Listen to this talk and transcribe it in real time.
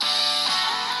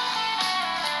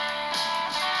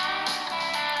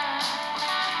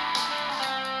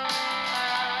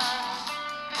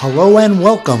Hello and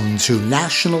welcome to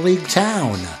National League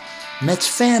Town, Mets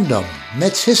fandom,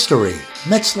 Mets history,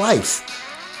 Mets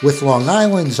life, with Long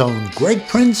Island's own Greg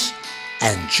Prince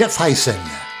and Jeff Hyson.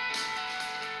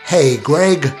 Hey,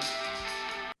 Greg.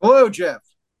 Hello, Jeff.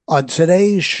 On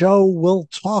today's show, we'll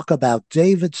talk about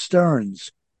David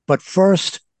Stearns. But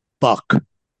first, Buck.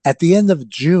 At the end of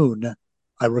June,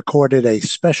 I recorded a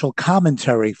special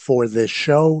commentary for this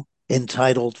show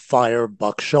entitled Fire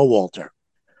Buck Showalter.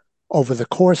 Over the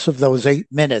course of those 8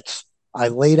 minutes, I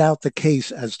laid out the case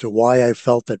as to why I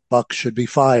felt that Buck should be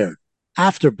fired.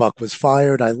 After Buck was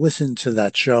fired, I listened to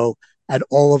that show, and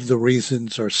all of the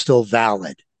reasons are still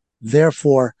valid.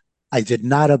 Therefore, I did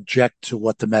not object to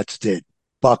what the Mets did.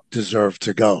 Buck deserved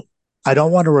to go. I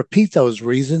don't want to repeat those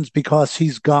reasons because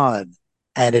he's gone,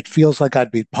 and it feels like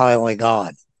I'd be piling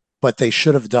on. But they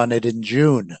should have done it in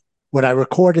June. When I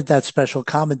recorded that special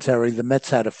commentary, the Mets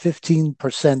had a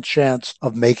 15% chance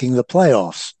of making the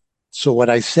playoffs. So what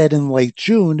I said in late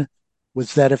June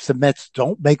was that if the Mets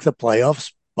don't make the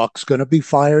playoffs, Buck's going to be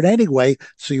fired anyway,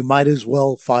 so you might as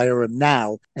well fire him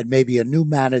now, and maybe a new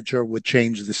manager would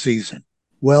change the season.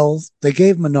 Well, they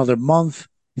gave him another month.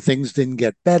 Things didn't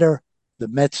get better. The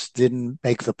Mets didn't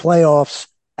make the playoffs,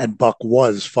 and Buck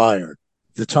was fired.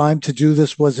 The time to do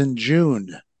this was in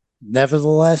June.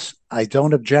 Nevertheless, I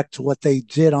don't object to what they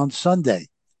did on Sunday.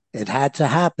 It had to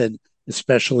happen,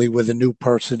 especially with a new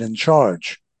person in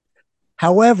charge.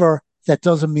 However, that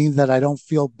doesn't mean that I don't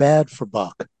feel bad for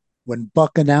Buck. When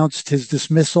Buck announced his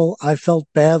dismissal, I felt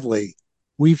badly.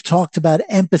 We've talked about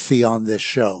empathy on this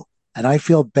show, and I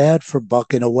feel bad for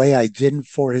Buck in a way I didn't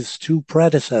for his two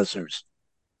predecessors.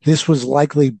 This was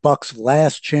likely Buck's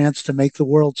last chance to make the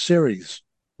World Series.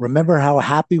 Remember how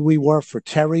happy we were for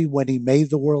Terry when he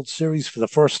made the World Series for the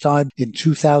first time in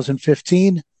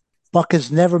 2015? Buck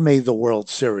has never made the World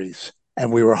Series,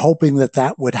 and we were hoping that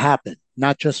that would happen,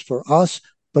 not just for us,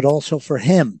 but also for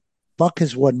him. Buck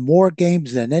has won more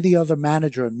games than any other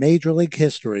manager in Major League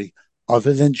history,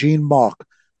 other than Gene Mauch,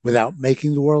 without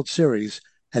making the World Series,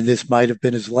 and this might have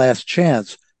been his last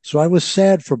chance, so I was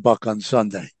sad for Buck on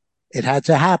Sunday. It had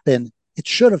to happen. It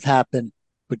should have happened.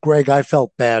 But Greg, I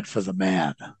felt bad for the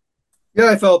man. Yeah,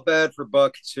 I felt bad for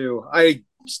Buck too. I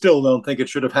still don't think it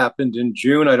should have happened in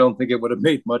June. I don't think it would have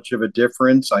made much of a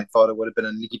difference. I thought it would have been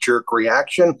a knee-jerk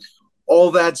reaction.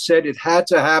 All that said, it had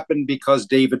to happen because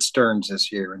David Stearns is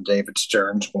here, and David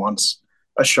Stearns wants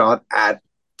a shot at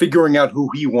figuring out who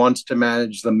he wants to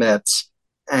manage the Mets.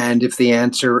 And if the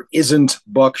answer isn't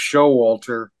Buck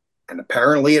Showalter, and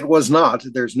apparently it was not,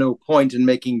 there's no point in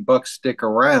making Buck stick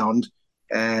around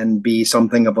and be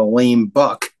something of a lame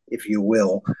buck, if you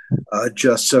will,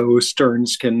 just so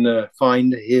Stearns can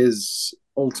find his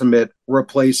ultimate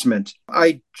replacement.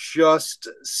 I just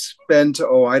spent,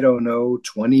 I don't know,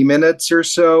 20 minutes or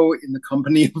so in the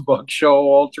company of Buck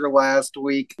Showalter last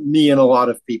week. Me and a lot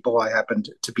of people, I happened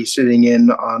to be sitting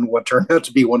in on what turned out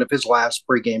to be one of his last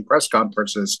pregame press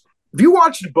conferences. If you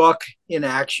watched Buck in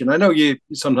action, I know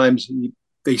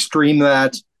they stream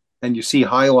that, and you see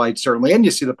highlights, certainly, and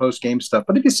you see the post-game stuff.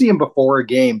 But if you see him before a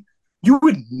game, you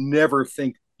would never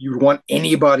think you'd want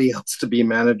anybody else to be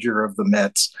manager of the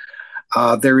Mets.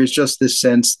 There is just this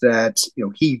sense that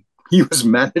he was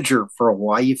manager for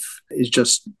life, is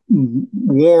just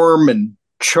warm and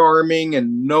charming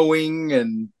and knowing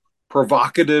and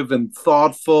provocative and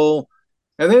thoughtful.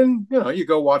 And then, you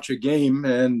go watch a game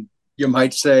and you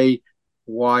might say,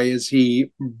 why is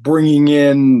he bringing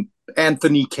in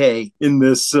Anthony Kay in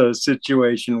this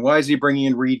situation? Why is he bringing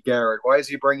in Reed Garrett? Why is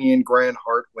he bringing in Grant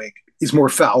Hartwig? He's more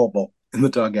fallible in the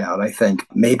dugout, I think.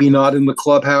 Maybe not in the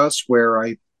clubhouse, where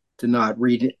I did not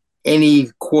read any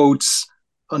quotes,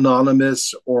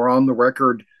 anonymous or on the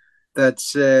record, that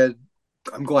said,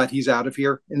 I'm glad he's out of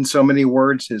here, in so many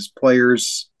words. His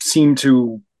players seem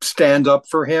to stand up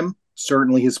for him.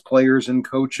 Certainly his players and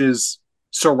coaches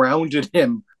surrounded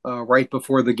him right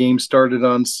before the game started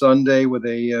on Sunday with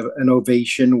an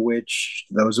ovation, which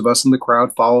those of us in the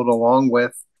crowd followed along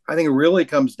with. I think it really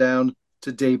comes down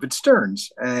to David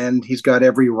Stearns, and he's got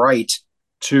every right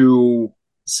to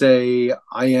say,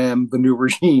 I am the new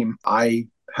regime. I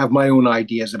have my own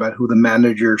ideas about who the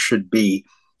manager should be,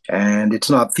 and it's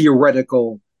not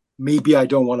theoretical. Maybe I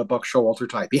don't want a Buck Showalter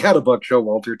type. He had a Buck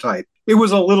Showalter type. It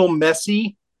was a little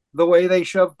messy the way they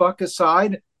shoved Buck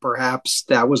aside. Perhaps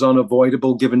that was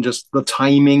unavoidable given just the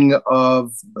timing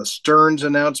of the Stearns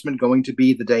announcement going to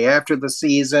be the day after the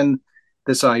season.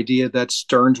 This idea that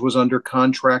Stearns was under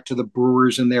contract to the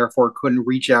Brewers and therefore couldn't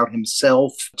reach out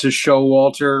himself to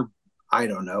Showalter. I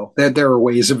don't know. There are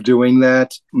ways of doing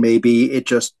that. Maybe it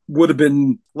just would have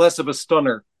been less of a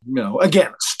stunner Again,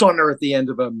 a stunner at the end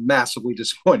of a massively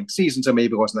disappointing season, so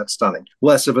maybe it wasn't that stunning.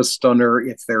 Less of a stunner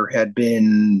if there had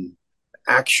been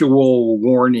actual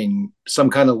warning, some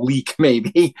kind of leak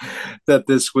maybe that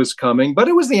this was coming. But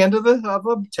it was the end of a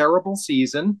terrible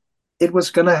season. It was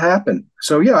going to happen.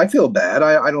 So yeah, I feel bad.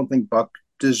 I don't think Buck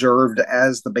deserved,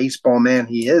 as the baseball man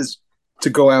he is, to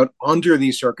go out under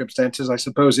these circumstances. I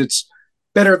suppose it's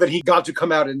better that he got to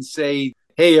come out and say,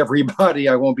 hey, everybody,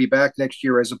 I won't be back next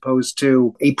year, as opposed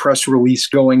to a press release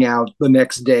going out the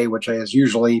next day, which is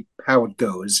usually how it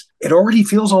goes. It already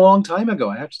feels a long time ago,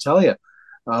 I have to tell you.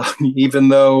 Even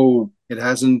though it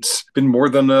hasn't been more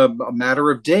than a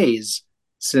matter of days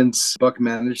since Buck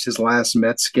managed his last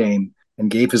Mets game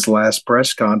and gave his last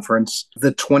press conference,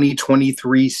 the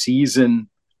 2023 season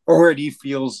already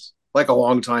feels like a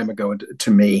long time ago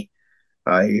to me.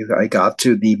 I got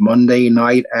to the Monday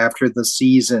night after the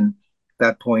season,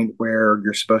 that point where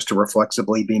you're supposed to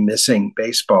reflexively be missing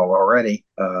baseball already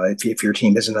if your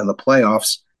team isn't in the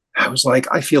playoffs. I was like,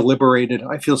 I feel liberated.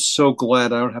 I feel so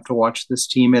glad I don't have to watch this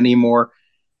team anymore.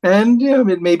 And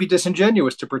it may be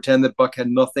disingenuous to pretend that Buck had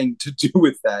nothing to do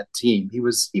with that team. He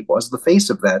was the face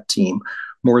of that team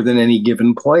more than any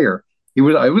given player.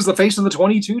 I was the face of the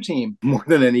 22 team more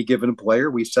than any given player.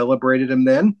 We celebrated him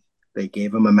then. They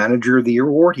gave him a Manager of the Year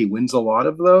award. He wins a lot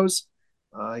of those.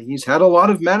 He's had a lot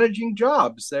of managing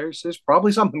jobs. There's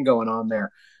probably something going on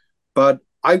there. But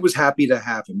I was happy to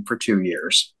have him for 2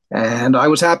 years. And I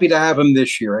was happy to have him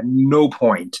this year. At no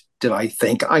point did I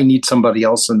think I need somebody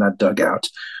else in that dugout.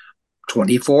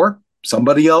 24,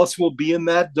 somebody else will be in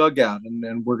that dugout.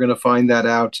 And we're going to find that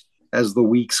out as the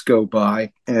weeks go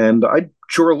by. And I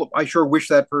sure wish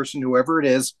that person, whoever it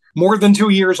is, more than 2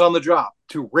 years on the job,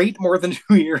 to rate more than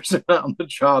 2 years on the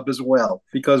job as well,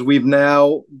 because we've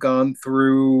now gone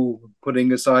through,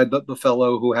 putting aside the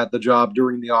fellow who had the job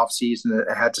during the offseason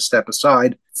and had to step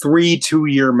aside, 3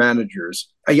 2-year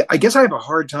managers. I guess I have a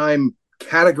hard time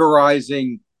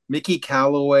categorizing Mickey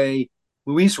Callaway,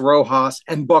 Luis Rojas,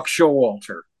 and Buck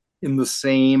Showalter in the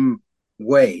same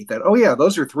way. That, oh yeah,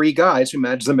 those are 3 guys who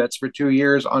managed the Mets for 2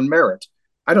 years on merit.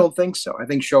 I don't think so. I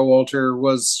think Showalter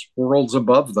was worlds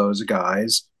above those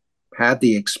guys, had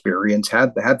the experience,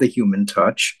 had the human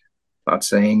touch. Not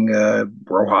saying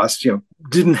Rojas,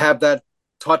 didn't have that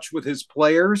touch with his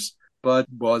players, but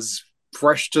was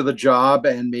fresh to the job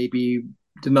and maybe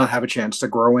did not have a chance to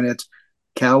grow in it.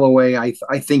 Callaway,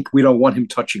 I think we don't want him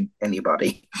touching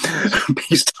anybody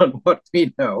based on what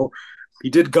we know.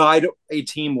 He did guide a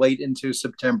team late into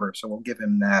September, so we'll give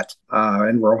him that.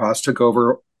 And Rojas took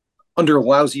over under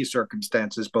lousy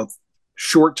circumstances, both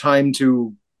short time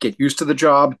to get used to the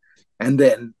job and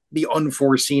then the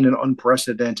unforeseen and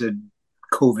unprecedented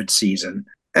COVID season.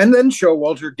 And then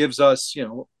Showalter gives us,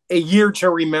 a year to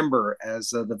remember,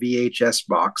 as the VHS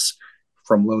box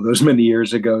from those many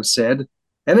years ago said.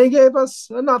 And he gave us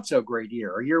a not so great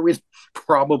year, a year we'd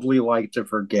probably like to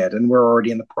forget. And we're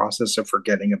already in the process of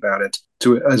forgetting about it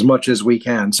to as much as we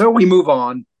can. So we move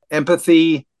on.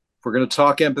 Empathy. If we're going to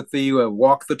talk empathy,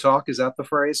 walk the talk. Is that the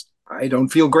phrase? I don't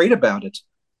feel great about it.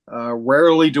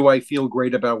 Rarely do I feel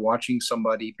great about watching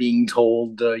somebody being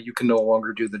told you can no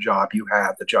longer do the job you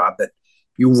had, the job that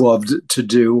you loved to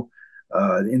do,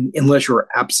 unless you're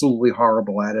absolutely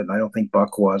horrible at it. And I don't think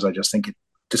Buck was. I just think it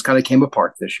just kind of came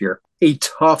apart this year. A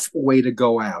tough way to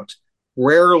go out.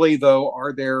 Rarely, though,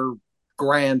 are there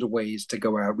grand ways to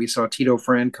go out. We saw Tito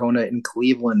Francona in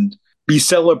Cleveland be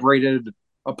celebrated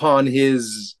upon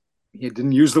his, he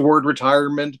didn't use the word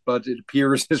retirement, but it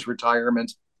appears his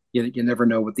retirement. You never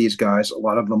know with these guys. A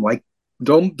lot of them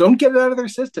don't get it out of their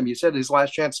system. You said his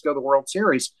last chance to go to the World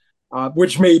Series,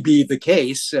 which may be the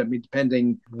case. I mean,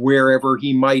 depending wherever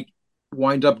he might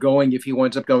wind up going, if he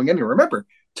winds up going anywhere. Remember,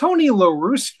 Tony La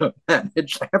Russa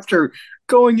managed after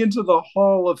going into the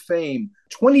Hall of Fame.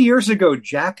 20 years ago,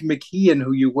 Jack McKeon,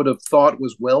 who you would have thought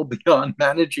was well beyond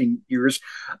managing years,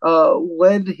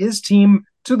 led his team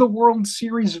to the World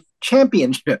Series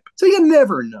championship. So you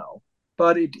never know.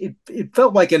 But it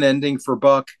felt like an ending for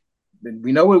Buck. And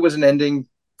we know it was an ending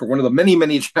for one of the many,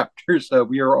 many chapters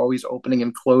we are always opening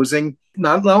and closing.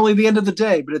 Not only the end of the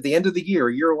day, but at the end of the year,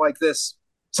 a year like this,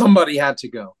 somebody had to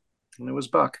go. And it was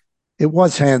Buck. It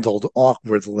was handled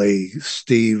awkwardly.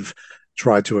 Steve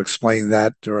tried to explain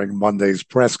that during Monday's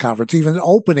press conference, even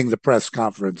opening the press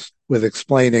conference with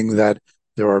explaining that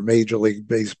there are Major League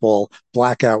Baseball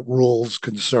blackout rules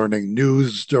concerning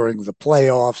news during the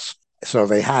playoffs. So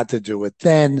they had to do it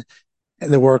then.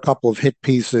 And there were a couple of hit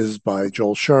pieces by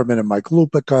Joel Sherman and Mike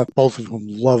Lupica, both of whom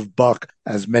love Buck,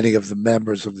 as many of the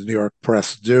members of the New York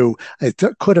press do. It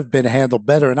could have been handled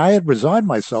better. And I had resigned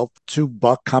myself to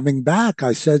Buck coming back.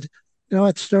 I said, You know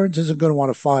what? Stearns isn't going to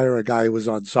want to fire a guy who was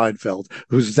on Seinfeld,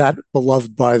 who's that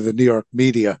beloved by the New York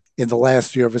media in the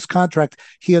last year of his contract.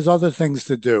 He has other things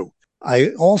to do. I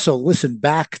also listened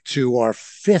back to our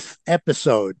fifth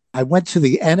episode. I went to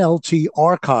the NLT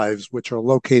archives, which are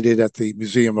located at the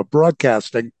Museum of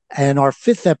Broadcasting, and our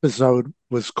fifth episode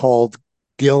was called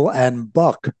Gil and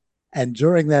Buck. And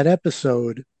during that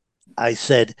episode, I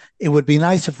said it would be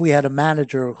nice if we had a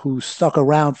manager who stuck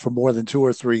around for more than 2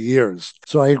 or 3 years.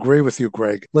 So I agree with you,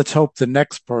 Greg. Let's hope the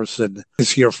next person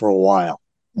is here for a while.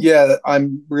 Yeah,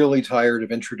 I'm really tired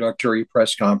of introductory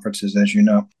press conferences, as you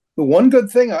know. The one good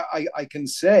thing I can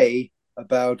say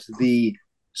about the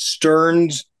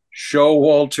Stearns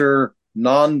Showalter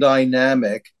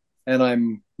non-dynamic, and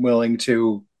I'm willing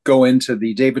to go into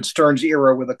the David Stearns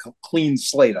era with a clean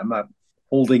slate. I'm not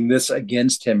holding this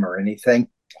against him or anything.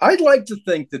 I'd like to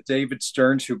think that David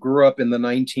Stearns, who grew up in the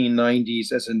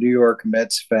 1990s as a New York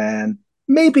Mets fan,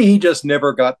 maybe he just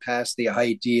never got past the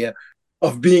idea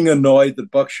of being annoyed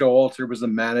that Buck Showalter was the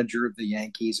manager of the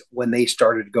Yankees when they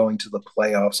started going to the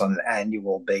playoffs on an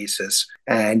annual basis.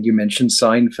 And you mentioned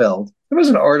Seinfeld. There was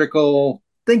an article,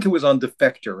 I think it was on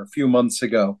Defector a few months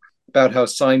ago, about how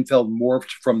Seinfeld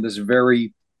morphed from this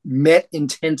very Met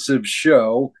intensive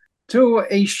show to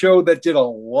a show that did a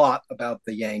lot about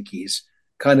the Yankees,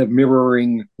 kind of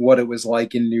mirroring what it was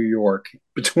like in New York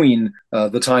between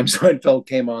the time Seinfeld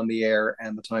came on the air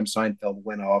and the time Seinfeld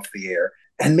went off the air.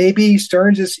 And maybe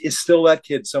Stearns is still that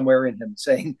kid somewhere in him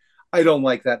saying, I don't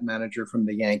like that manager from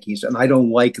the Yankees, and I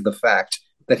don't like the fact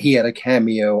that he had a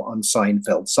cameo on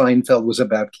Seinfeld. Seinfeld was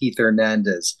about Keith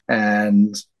Hernandez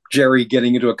and Jerry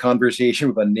getting into a conversation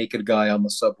with a naked guy on the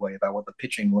subway about what the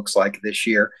pitching looks like this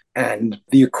year, and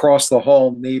the across the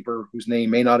hall neighbor, whose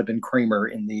name may not have been Kramer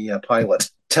in the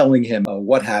pilot, telling him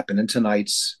what happened in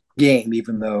tonight's game,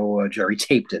 even though Jerry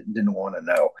taped it and didn't want to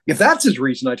know. If that's his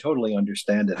reason, I totally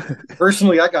understand it.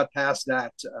 Personally, I got past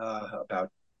that about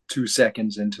 2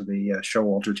 seconds into the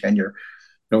Showalter tenure.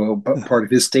 Part of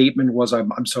his statement was,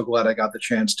 I'm so glad I got the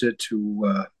chance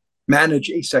to manage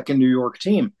a second New York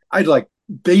team. I'd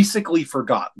basically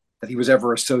forgotten that he was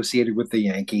ever associated with the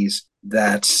Yankees.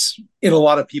 That's in a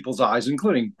lot of people's eyes,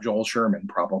 including Joel Sherman,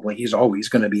 probably. He's always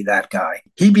going to be that guy.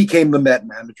 He became the Met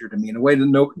manager to me in a way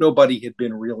that nobody had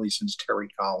been really since Terry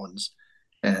Collins.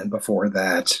 And before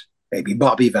that, maybe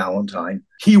Bobby Valentine.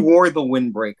 He wore the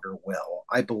windbreaker well.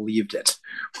 I believed it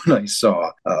when I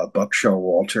saw Buck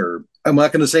Showalter. I'm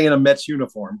not going to say in a Mets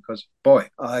uniform because, boy,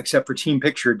 except for Team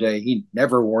Picture Day, he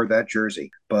never wore that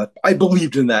jersey. But I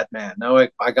believed in that man. Now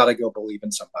I got to go believe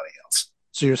in somebody else.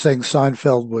 So you're saying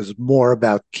Seinfeld was more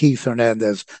about Keith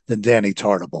Hernandez than Danny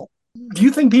Tartabull? Do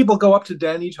you think people go up to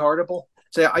Danny Tartabull?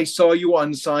 Say, I saw you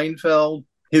on Seinfeld.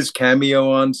 His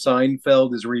cameo on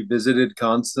Seinfeld is revisited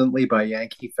constantly by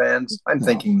Yankee fans. I'm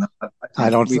thinking not.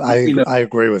 I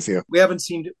agree with you.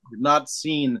 We've not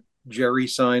seen Jerry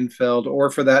Seinfeld, or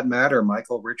for that matter,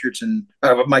 Michael Richards,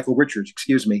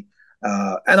 excuse me.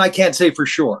 And I can't say for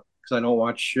sure because I don't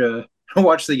watch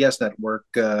the Yes Network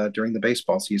during the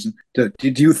baseball season. Do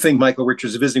you think Michael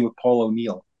Richards is visiting with Paul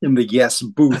O'Neill in the Yes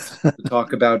booth to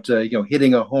talk about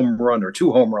hitting a home run or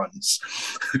 2 home runs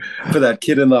for that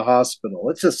kid in the hospital?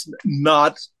 It's just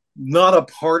not a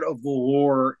part of the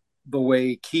lore the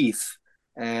way Keith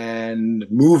and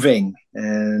moving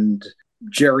and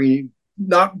Jerry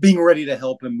not being ready to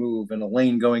help him move, and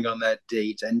Elaine going on that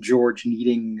date, and George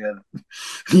needing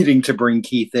to bring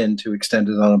Keith in to extend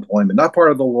his unemployment. Not part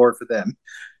of the lore for them,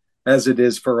 as it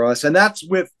is for us. And that's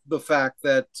with the fact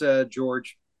that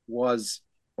George was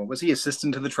he,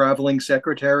 assistant to the traveling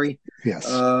secretary? Yes,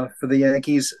 for the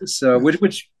Yankees. So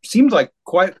which seemed like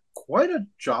quite a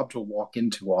job to walk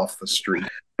into off the street.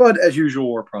 But as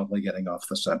usual, we're probably getting off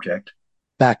the subject.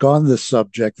 Back on this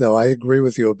subject, though, I agree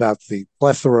with you about the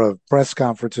plethora of press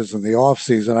conferences in the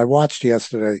offseason. I watched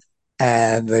yesterday,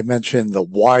 and they mentioned the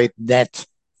wide net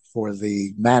for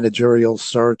the managerial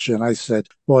search, and I said,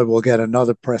 boy, we'll get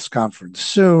another press conference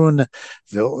soon.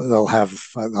 They'll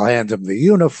hand him the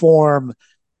uniform.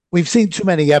 We've seen too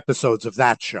many episodes of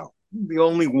that show. The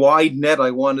only wide net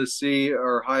I want to see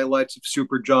are highlights of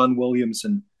Super John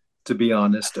Williamson, to be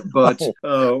honest, but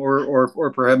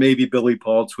or perhaps maybe Billy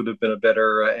Paultz would have been a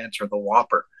better answer. The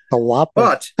Whopper. The Whopper.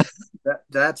 But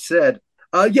that said,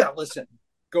 listen,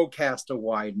 go cast a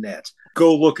wide net.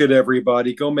 Go look at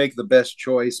everybody. Go make the best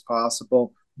choice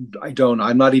possible. I'm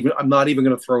not even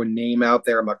going to throw a name out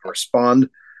there. I'm not going to respond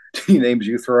to names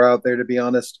you throw out there, to be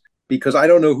honest, because I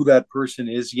don't know who that person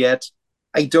is yet.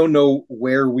 I don't know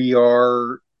where we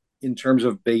are in terms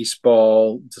of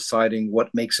baseball deciding what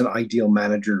makes an ideal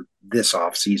manager this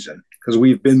offseason, because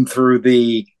we've been through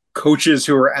the coaches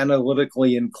who are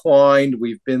analytically inclined.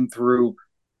 We've been through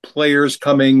players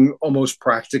coming almost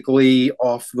practically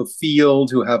off the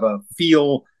field who have a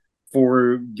feel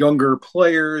for younger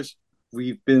players.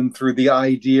 We've been through the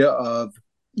idea of,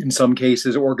 in some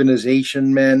cases,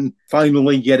 organization men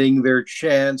finally getting their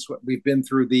chance. We've been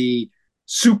through the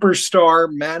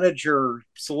superstar manager,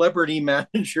 celebrity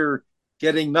manager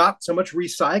getting not so much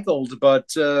recycled,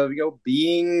 but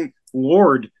being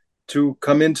lured to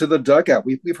come into the dugout.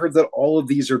 We've heard that all of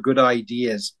these are good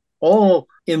ideas, all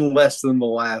in less than the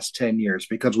last 10 years,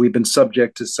 because we've been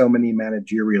subject to so many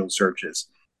managerial searches.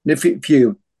 And if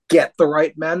you get the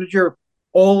right manager,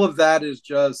 all of that is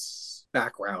just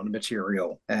background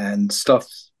material and stuff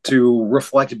to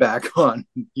reflect back on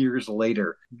years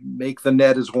later. Make the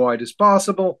net as wide as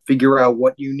possible, figure out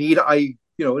what you need.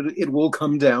 It will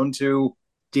come down to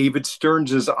David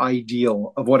Stearns'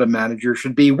 ideal of what a manager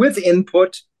should be, with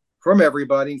input from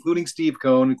everybody, including Steve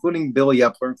Cohen, including Billy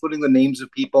Epler, including the names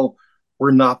of people we're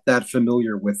not that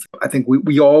familiar with. I think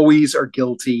we always are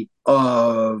guilty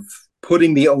of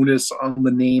putting the onus on the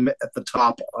name at the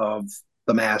top of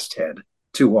the masthead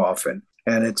too often.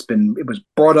 And it was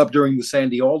brought up during the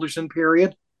Sandy Alderson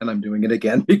period, and I'm doing it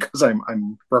again because I'm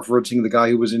referencing the guy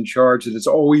who was in charge, that it's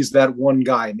always that one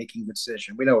guy making the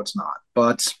decision. We know it's not.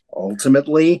 But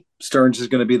ultimately, Stearns is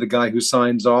going to be the guy who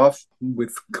signs off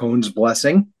with Cohen's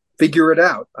blessing. Figure it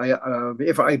out.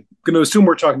 If I'm going to assume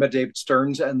we're talking about David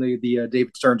Stearns and the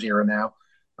David Stearns era now,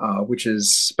 which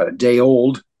is about a day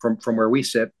old from where we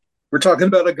sit, we're talking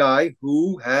about a guy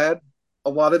who had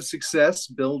a lot of success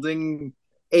building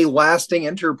a lasting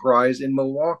enterprise in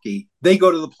Milwaukee. They go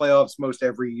to the playoffs most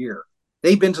every year.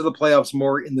 They've been to the playoffs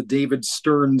more in the David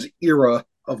Stearns era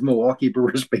of Milwaukee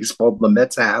Brewers baseball than the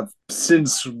Mets have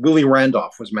since Willie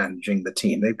Randolph was managing the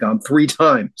team. They've gone 3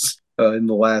 times in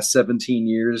the last 17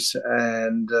 years,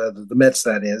 and the Mets,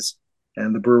 that is.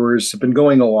 And the Brewers have been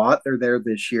going a lot. They're there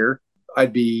this year.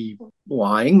 I'd be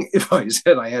lying if I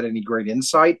said I had any great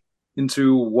insight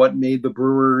into what made the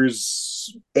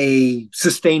Brewers a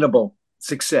sustainable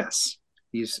success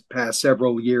these past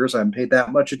several years. I haven't paid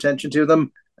that much attention to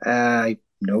them. I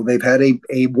know they've had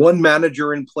a one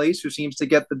manager in place who seems to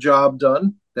get the job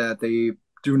done, that they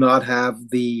do not have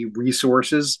the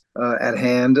resources at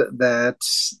hand that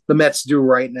the Mets do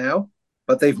right now,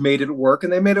 but they've made it work,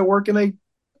 and they made it work in an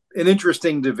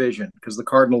interesting division, because the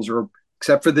Cardinals are,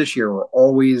 except for this year, are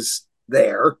always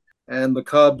there, and the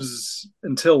Cubs,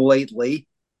 until lately,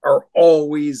 are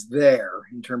always there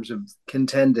in terms of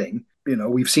contending.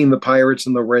 We've seen the Pirates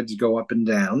and the Reds go up and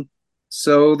down.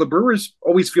 So the Brewers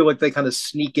always feel like they kind of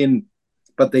sneak in,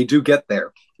 but they do get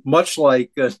there. Much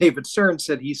like David Stearns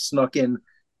said he snuck in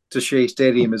to Shea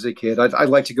Stadium as a kid. I'd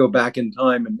like to go back in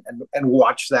time and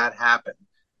watch that happen.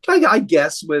 I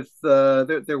guess with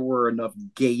there were enough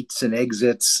gates and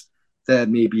exits that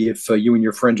maybe if you and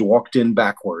your friends walked in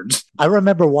backwards. I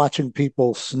remember watching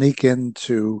people sneak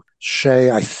into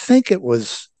Shea. I think it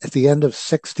was at the end of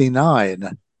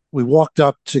 '69. We walked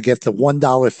up to get the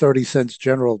 $1.30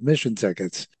 general admission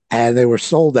tickets, and they were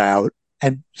sold out.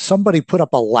 And somebody put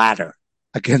up a ladder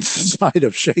against the side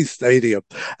of Shea Stadium,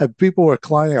 and people were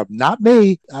climbing up. Not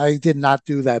me. I did not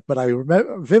do that, but I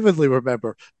vividly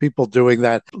remember people doing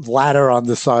that ladder on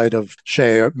the side of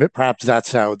Shea. Perhaps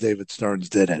that's how David Stearns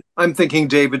did it. I'm thinking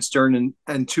David Stearns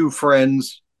and 2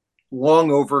 friends,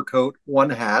 long overcoat,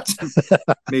 1 hat.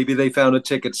 Maybe they found a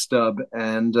ticket stub,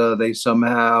 and they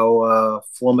somehow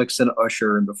flummoxed an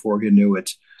usher, and before you knew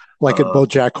it, like at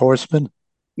BoJack Horseman.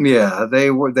 Yeah,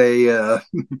 they were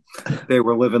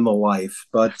living the life.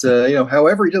 But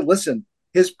however he did, listen,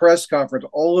 his press conference,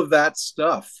 all of that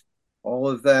stuff, all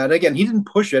of that. Again, he didn't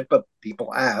push it, but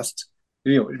people asked.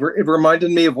 It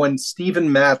reminded me of when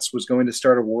Steven Matz was going to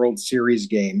start a World Series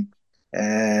game,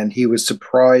 and he was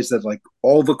surprised that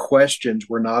all the questions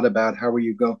were not about how are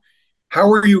you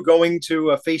going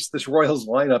to face this Royals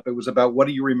lineup. It was about, what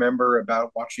do you remember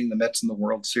about watching the Mets in the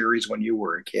World Series when you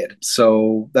were a kid?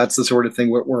 So that's the sort of thing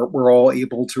we're all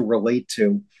able to relate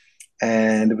to.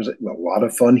 And it was a lot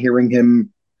of fun hearing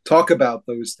him talk about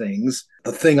those things.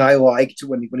 The thing I liked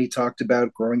when he talked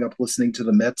about growing up listening to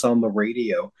the Mets on the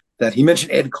radio, that he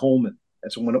mentioned Ed Coleman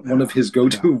as one of his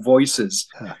go-to voices,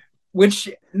 which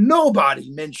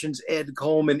nobody mentions Ed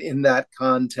Coleman in that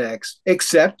context,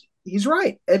 except he's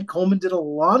right. Ed Coleman did a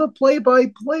lot of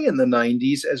play-by-play in the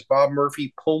 90s as Bob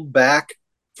Murphy pulled back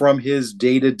from his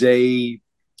day-to-day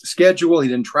schedule. He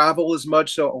didn't travel as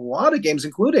much. So a lot of games,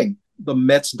 including the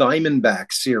Mets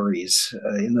Diamondbacks series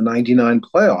in the 99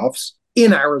 playoffs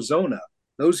in Arizona,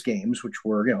 those games, which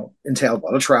were, entailed a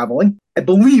lot of traveling. I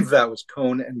believe that was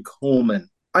Cohn and Coleman.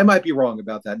 I might be wrong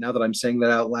about that now that I'm saying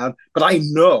that out loud, but I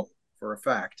know for a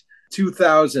fact.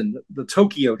 2000, the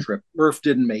Tokyo trip, Murph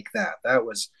didn't make that. That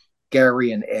was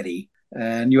Gary and Eddie.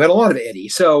 And you had a lot of Eddie.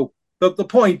 So the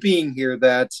point being here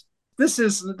that this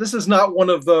is not one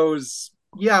of those,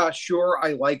 yeah, sure,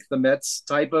 I like the Mets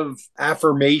type of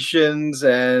affirmations,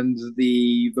 and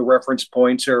the reference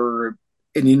points are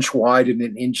an inch wide and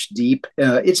an inch deep.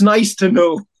 It's nice to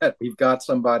know that we've got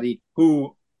somebody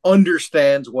who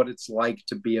understands what it's like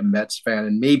to be a Mets fan,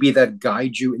 and maybe that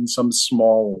guides you in some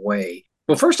small way.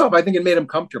 Well, first off, I think it made him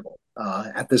comfortable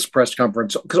at this press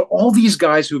conference, because all these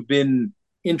guys who've been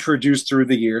introduced through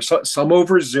the years, some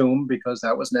over Zoom because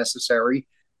that was necessary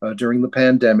during the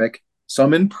pandemic,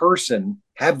 some in person,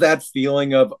 have that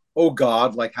feeling of, oh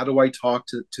God, like, how do I talk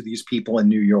to these people in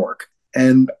New York?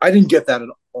 And I didn't get that at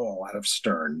all out of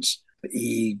Stearns.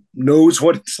 He knows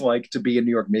what it's like to be in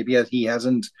New York. Maybe he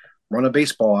hasn't run a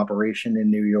baseball operation in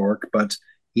New York, but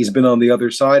he's been on the other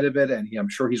side of it. And I'm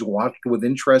sure he's watched with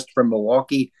interest from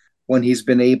Milwaukee when he's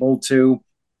been able to.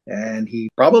 And he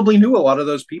probably knew a lot of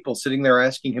those people sitting there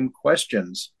asking him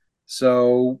questions.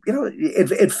 So,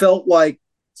 it felt like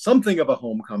something of a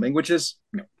homecoming, which is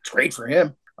it's great for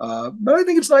him. But I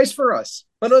think it's nice for us.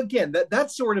 But again,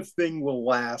 that sort of thing will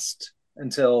last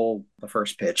until the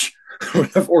first pitch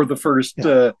or the first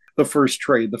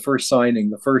trade, the first signing,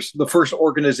 the first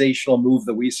organizational move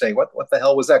that we say, what the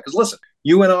hell was that? Because listen,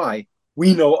 you and I,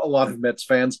 we know a lot of Mets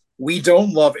fans. We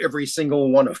don't love every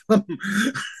single one of them.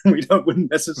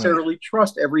 Wouldn't necessarily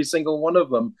trust every single one of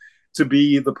them to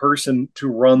be the person to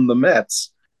run the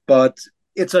Mets. But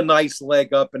it's a nice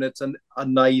leg up, and it's a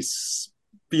nice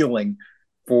feeling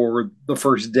for the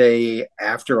first day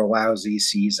after a lousy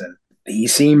season. He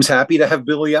seems happy to have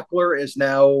Billy Epler as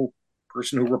now the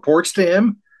person who reports to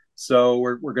him. So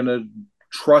we're going to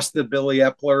trust that Billy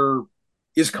Epler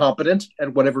is competent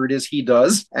at whatever it is he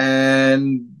does.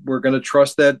 And we're going to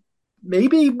trust that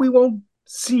maybe we won't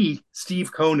see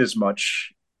Steve Cohn as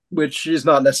much, which is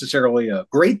not necessarily a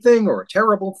great thing or a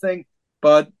terrible thing.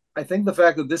 But I think the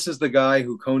fact that this is the guy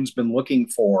who Cohn's been looking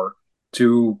for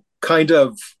to kind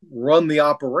of run the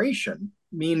operation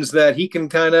means that he can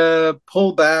kind of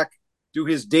pull back, do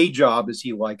his day job, as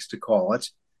he likes to call it,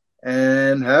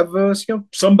 and have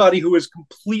somebody who is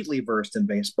completely versed in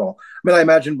baseball. I mean, I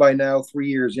imagine by now, 3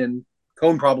 years in,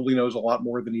 Cohn probably knows a lot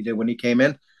more than he did when he came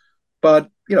in. But,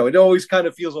 it always kind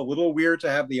of feels a little weird to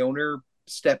have the owner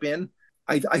step in.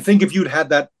 I think if you'd had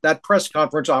that press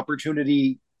conference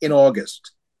opportunity in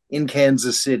August in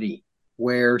Kansas City,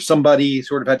 where somebody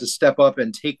sort of had to step up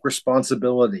and take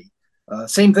responsibility.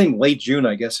 Same thing, late June,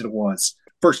 I guess it was.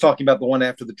 First talking about the one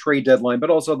after the trade deadline,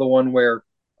 but also the one where,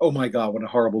 oh my God, what a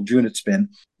horrible June it's been.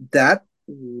 That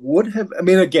would have, I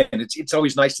mean, again, it's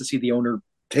always nice to see the owner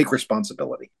take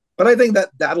responsibility. But I think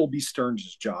that'll be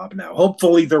Stearns' job now.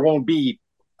 Hopefully there won't be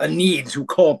a need to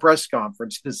call press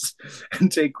conferences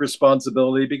and take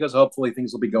responsibility, because hopefully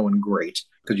things will be going great,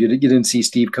 because you didn't see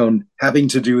Steve Cohn having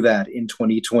to do that in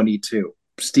 2022.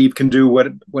 Steve can do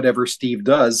whatever Steve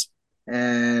does.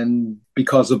 And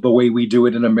because of the way we do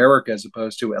it in America as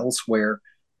opposed to elsewhere,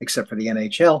 except for the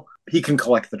NHL, he can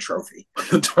collect the trophy when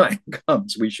the time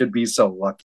comes. We should be so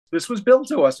lucky. This was billed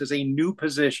to us as a new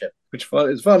position, which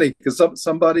is funny because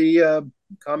somebody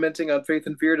commenting on Faith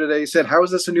and Fear today said, how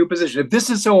is this a new position? If this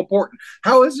is so important,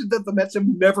 how is it that the Mets have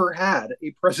never had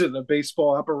a president of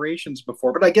baseball operations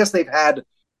before? But I guess they've had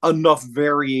enough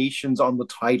variations on the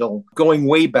title going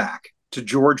way back to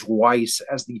George Weiss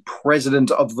as the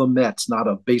president of the Mets, not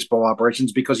of baseball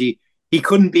operations, because he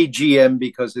couldn't be GM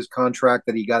because his contract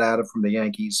that he got out of from the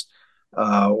Yankees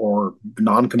or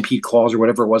non-compete clause or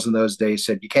whatever it was in those days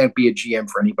said you can't be a GM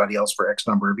for anybody else for X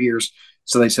number of years.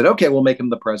 So they said, okay, we'll make him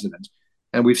the president.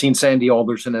 And we've seen Sandy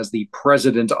Alderson as the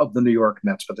president of the New York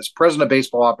Mets. But this president of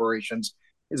baseball operations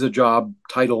is a job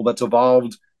title that's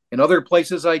evolved in other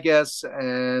places, I guess.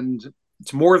 And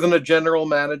it's more than a general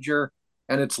manager.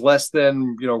 And it's less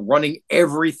than, running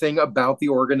everything about the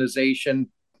organization,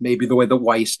 maybe the way that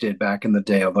Weiss did back in the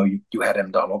day, although you had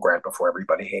M. Donald Grant before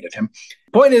everybody hated him.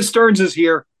 Point is, Stearns is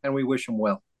here, and we wish him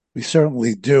well. We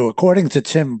certainly do. According to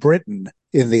Tim Britton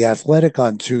in The Athletic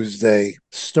on Tuesday,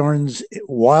 Stearns,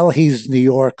 while he's New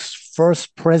York's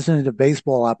first president of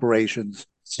baseball operations,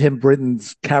 Tim Britton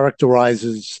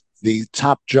characterizes the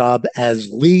top job as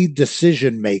lead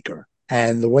decision maker.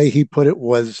 And the way he put it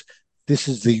was, this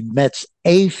is the Mets'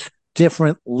 8th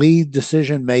different lead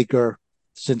decision maker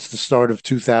since the start of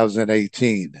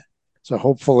 2018. So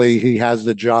hopefully he has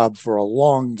the job for a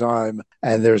long time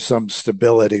and there's some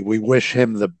stability. We wish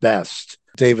him the best.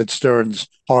 David Stearns,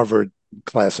 Harvard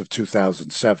class of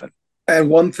 2007. And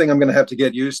one thing I'm going to have to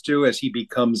get used to as he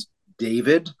becomes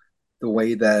David, the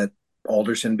way that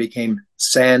Alderson became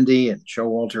Sandy, and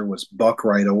Showalter was Buck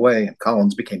right away, and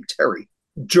Collins became Terry.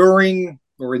 During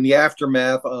or in the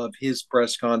aftermath of his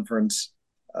press conference,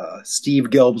 Steve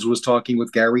Gelbs was talking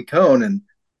with Gary Cohn, and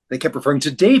they kept referring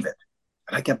to David.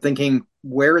 And I kept thinking,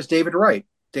 where is David Wright?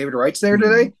 David Wright's there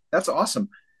today? That's awesome.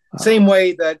 Same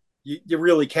way that you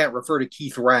really can't refer to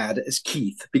Keith Rad as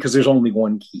Keith because there's only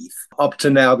one Keith. Up to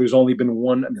now, there's only been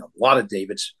one, a lot of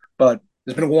Davids, but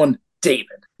there's been one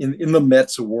David in the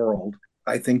Mets world.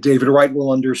 I think David Wright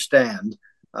will understand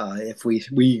if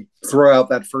we throw out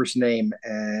that first name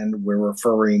and we're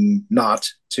referring not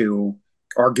to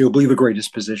arguably the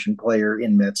greatest position player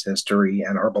in Mets history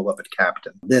and our beloved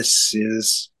captain. This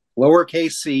is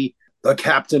lowercase c, the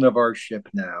captain of our ship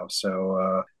now.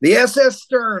 So the SS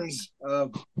Stearns,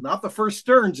 not the first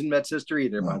Stearns in Mets history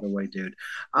either, by the way, dude.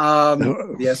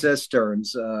 The SS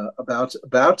Stearns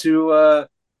about to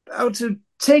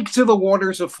take to the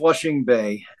waters of Flushing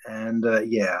Bay. And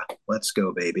yeah, let's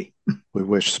go, baby. We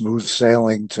wish smooth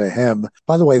sailing to him.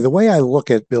 By the way, the way I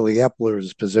look at Billy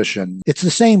Epler's position, it's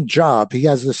the same job. He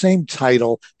has the same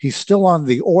title. He's still on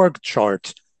the org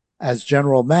chart as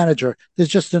general manager. There's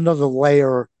just another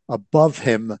layer above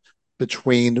him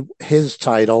between his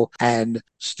title and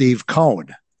Steve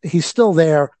Cohn. He's still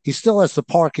there. He still has the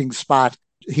parking spot.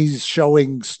 He's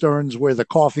showing Stearns where the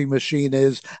coffee machine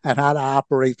is and how to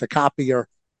operate the copier,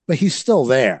 but he's still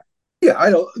there. Yeah,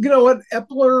 I don't, you know what?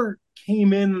 Epler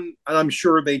came in, and I'm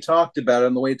sure they talked about it,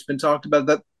 and the way it's been talked about,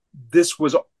 that this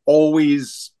was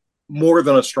always more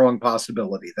than a strong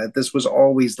possibility, that this was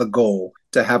always the goal,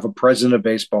 to have a president of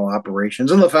baseball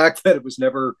operations. And the fact that it was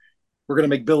never, we're going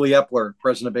to make Billy Epler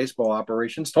president of baseball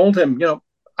operations, told him,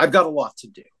 I've got a lot to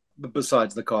do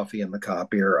besides the coffee and the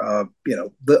copier.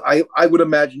 I would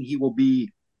imagine he will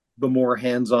be the more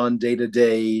hands-on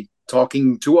day-to-day,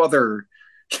 talking to other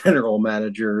general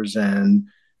managers and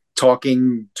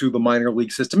talking to the minor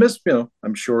league system.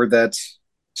 I'm sure that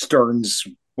Stearns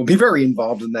will be very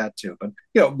involved in that too. But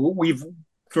we've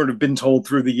sort of been told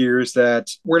through the years that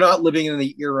we're not living in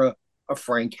the era of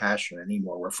Frank Cashen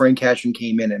anymore, where Frank Cashen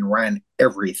came in and ran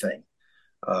everything.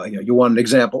 You want an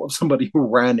example of somebody who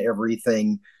ran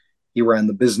everything. He ran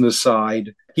the business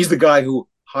side. He's the guy who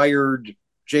hired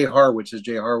Jay Harwich, as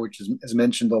Jay Harwich has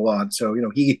mentioned a lot. So,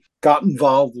 he got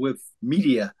involved with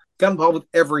media, got involved with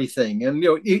everything. And,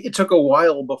 it took a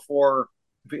while before,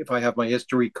 if I have my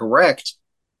history correct,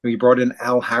 he brought in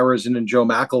Al Harrison and Joe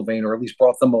McIlvaine, or at least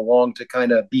brought them along to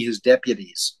kind of be his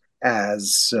deputies,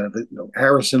 as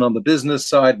Harrison on the business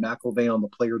side, McIlvaine on the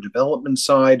player development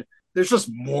side. There's just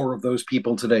more of those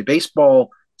people today. Baseball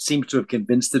seems to have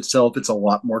convinced itself it's a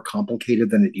lot more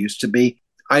complicated than it used to be.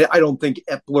 I don't think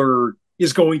Epler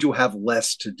is going to have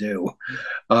less to do.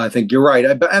 I think you're right.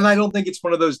 And I don't think it's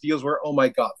one of those deals where, oh my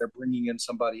God, they're bringing in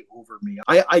somebody over me.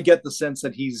 I get the sense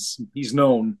that he's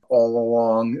known all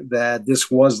along that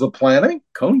this was the planning.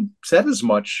 Cohn said as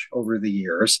much over the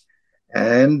years,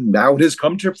 and now it has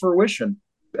come to fruition.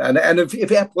 And if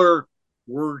Epler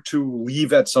were to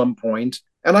leave at some point,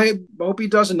 and I hope he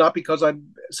doesn't, not because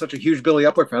I'm such a huge Billy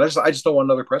Epler fan. I just don't want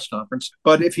another press conference.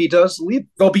 But if he does leave,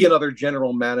 there'll be another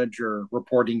general manager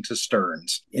reporting to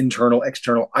Stearns. Internal,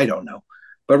 external, I don't know.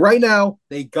 But right now,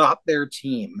 they got their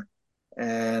team.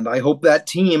 And I hope that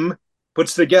team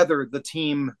puts together the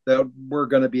team that we're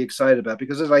going to be excited about.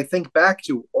 Because as I think back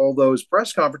to all those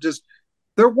press conferences,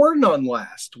 there were none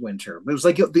last winter. It was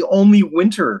like the only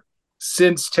winter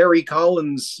since Terry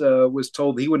Collins was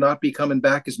told he would not be coming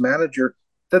back as manager,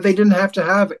 that they didn't have to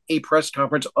have a press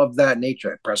conference of that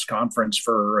nature. A press conference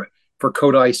for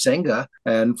Kodai Senga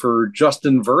and for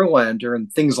Justin Verlander and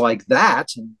things like that.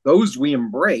 And those we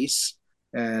embrace.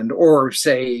 And or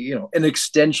say, an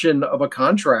extension of a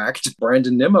contract,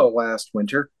 Brandon Nimmo last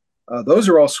winter. Those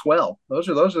are all swell. Those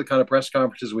are the kind of press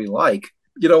conferences we like.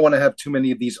 You don't want to have too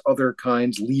many of these other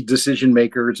kinds, lead decision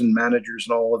makers and managers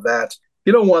and all of that.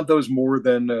 You don't want those more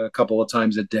than a couple of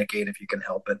times a decade if you can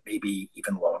help it, maybe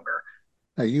even longer.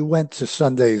 Now, you went to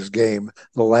Sunday's game,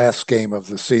 the last game of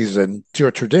the season. It's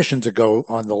your tradition to go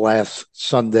on the last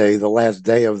Sunday, the last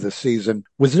day of the season.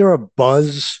 Was there a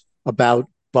buzz about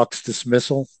Buck's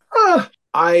dismissal?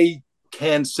 I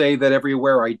can say that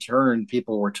everywhere I turned,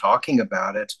 people were talking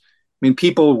about it. I mean,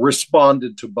 people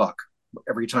responded to Buck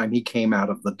every time he came out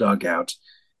of the dugout,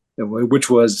 which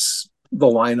was the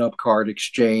lineup card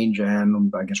exchange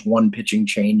and I guess one pitching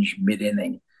change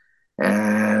mid-inning.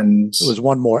 And it was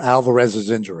one more,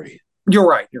 Alvarez's injury. You're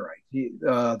right. He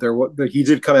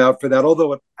did come out for that.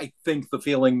 Although I think the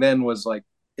feeling then was like,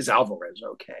 is Alvarez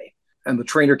okay? And the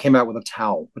trainer came out with a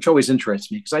towel, which always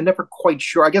interests me because I'm never quite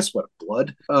sure. I guess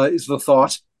blood is the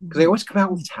thought, because they always come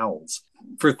out with towels.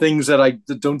 for things that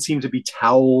don't seem to be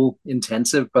towel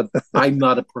intensive, but I'm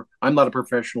not a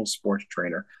professional sports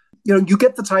trainer. You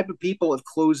get the type of people at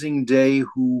closing day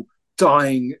who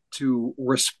dying to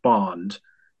respond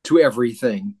to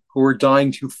everything, who are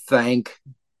dying to thank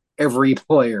every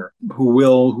player,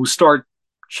 who start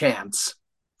chants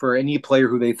for any player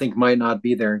who they think might not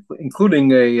be there,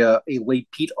 including a late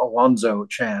Pete Alonso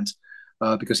chant,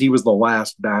 because he was the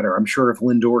last batter. I'm sure if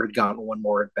Lindor had gotten one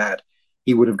more at bat,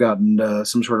 he would have gotten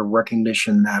some sort of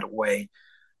recognition that way.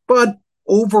 But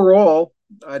overall,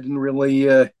 I didn't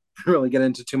really really get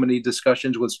into too many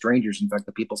discussions with strangers. In fact,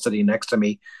 the people sitting next to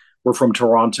me were from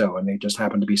Toronto, and they just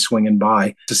happened to be swinging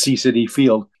by to see Citi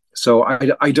Field. So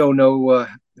I don't know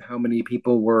how many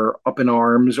people were up in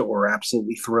arms or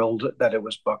absolutely thrilled that it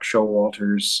was Buck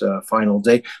Showalter's final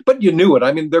day. But you knew it.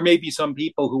 I mean, there may be some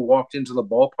people who walked into the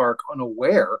ballpark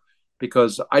unaware,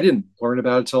 because I didn't learn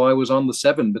about it until I was on the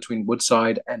 7 between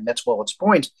Woodside and Mets Willets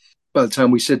Point. By the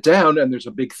time we sit down and there's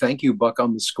a big thank you, Buck,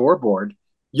 on the scoreboard,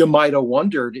 you might have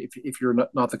wondered, if you're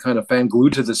not the kind of fan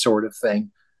glued to this sort of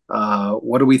thing,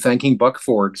 what are we thanking Buck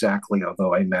for exactly?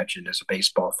 Although I imagine as a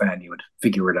baseball fan, you would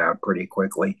figure it out pretty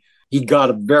quickly. He got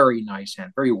a very nice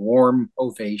hand, very warm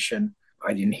ovation.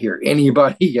 I didn't hear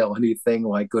anybody yell anything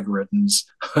like "good riddance,"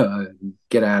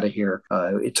 "get out of here,"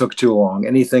 "it took too long,"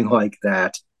 anything like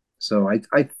that. So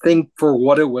I think for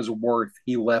what it was worth,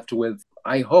 he left with,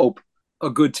 I hope, a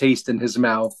good taste in his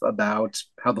mouth about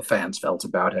how the fans felt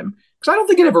about him. Because I don't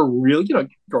think it ever really, you're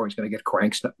always going to get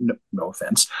cranks, no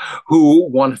offense, who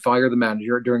want to fire the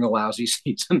manager during a lousy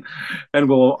season and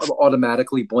will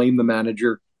automatically blame the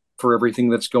manager for everything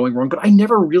that's going wrong. But I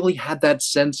never really had that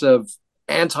sense of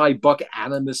anti-Buck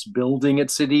animus building at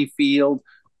Citi Field.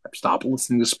 I've stopped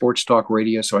listening to sports talk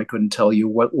radio, so I couldn't tell you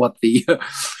what the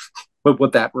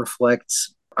what that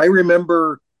reflects. I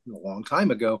remember a long time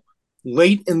ago,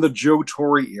 late in the Joe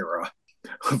Torre era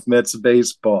of Mets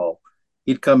baseball,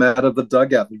 he'd come out of the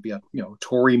dugout. There'd be a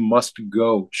Torre must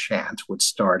go chant would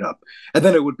start up, and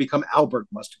then it would become Albert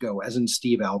must go, as in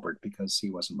Steve Albert, because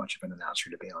he wasn't much of an announcer,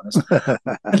 to be honest.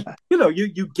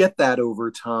 You get that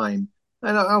over time.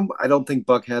 And I don't think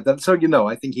Buck had that. So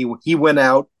I think he went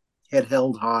out head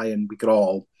held high, and we could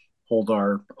all hold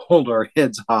our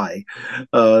heads high,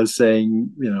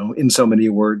 saying, in so many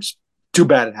words, too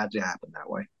bad it had to happen that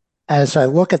way. As I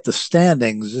look at the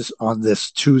standings on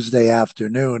this Tuesday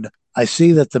afternoon, I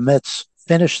see that the Mets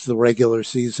finished the regular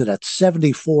season at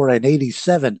 74 and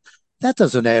 87. That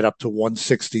doesn't add up to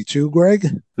 162, Greg.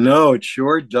 No, it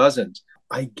sure doesn't.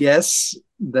 I guess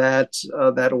that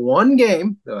that one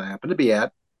game that I happened to be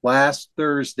at last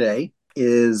Thursday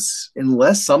is,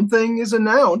 unless something is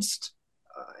announced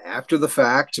after the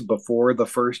fact, before the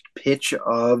first pitch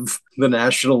of the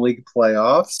National League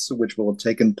playoffs, which will have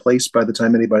taken place by the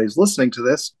time anybody's listening to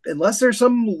this, unless there's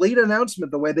some late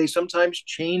announcement, the way they sometimes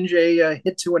change a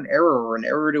hit to an error or an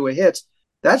error to a hit,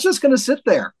 that's just going to sit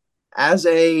there as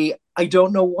I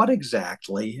don't know what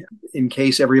exactly, in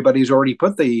case everybody's already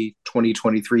put the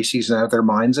 2023 season out of their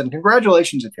minds. And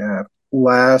congratulations if you have.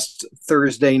 Last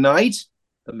Thursday night,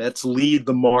 the Mets lead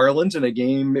the Marlins in a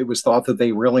game it was thought that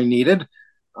they really needed.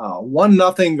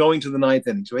 1-0 going to the ninth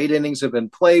inning. So 8 innings have been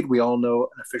played. We all know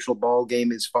an official ball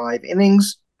game is 5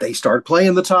 innings. They start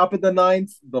playing the top of the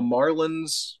ninth. The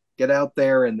Marlins get out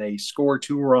there and they score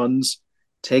 2 runs,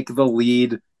 take the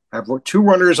lead, have 2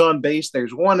 runners on base.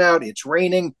 There's 1 out. It's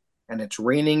raining, and it's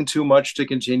raining too much to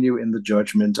continue in the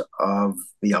judgment of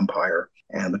the umpire.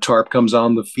 And the tarp comes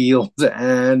on the field,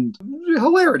 and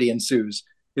hilarity ensues.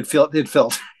 It felt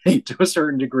to a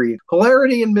certain degree.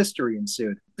 Hilarity and mystery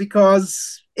ensued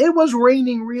because it was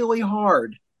raining really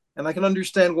hard. And I can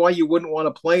understand why you wouldn't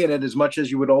want to play in it as much as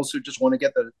you would also just want to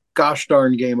get the gosh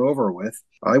darn game over with.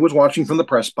 I was watching from the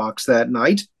press box that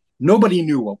night. Nobody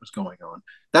knew what was going on.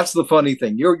 That's the funny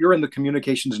thing. You're in the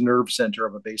communications nerve center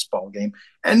of a baseball game,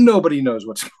 and nobody knows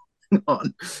what's going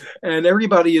on. And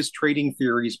everybody is trading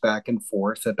theories back and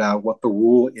forth about what the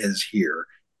rule is here,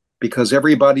 because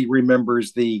everybody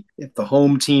remembers if the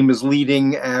home team is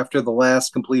leading after the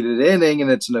last completed inning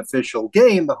and it's an official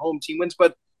game, the home team wins.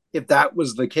 But if that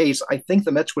was the case, I think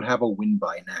the Mets would have a win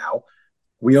by now.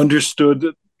 We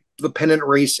understood the pennant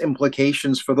race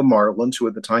implications for the Marlins, who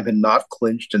at the time had not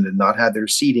clinched and had not had their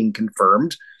seeding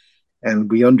confirmed.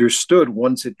 And we understood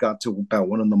once it got to about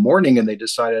 1 a.m. and they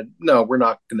decided, no, we're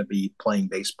not going to be playing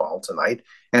baseball tonight.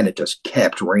 And it just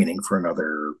kept raining for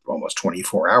another almost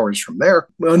 24 hours from there.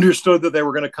 We understood that they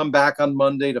were going to come back on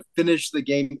Monday to finish the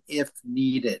game if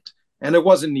needed. And it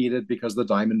wasn't needed because the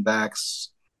Diamondbacks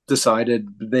decided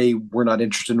they were not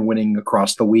interested in winning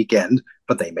across the weekend,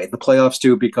 but they made the playoffs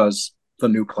too because the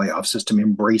new playoff system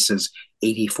embraces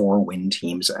 84 win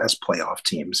teams as playoff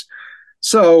teams.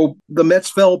 So the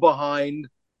Mets fell behind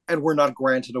and were not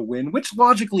granted a win, which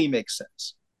logically makes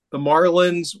sense. The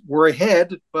Marlins were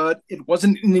ahead, but it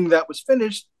wasn't an inning that was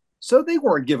finished, so they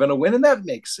weren't given a win, and that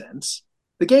makes sense.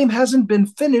 The game hasn't been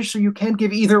finished, so you can't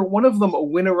give either one of them a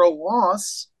win or a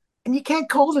loss, and you can't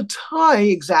call it a tie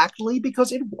exactly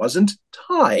because it wasn't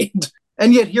tied.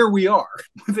 And yet here we are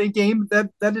with a game that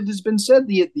it has been said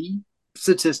the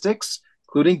statistics,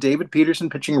 including David Peterson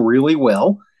pitching really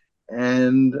well,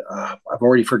 and I've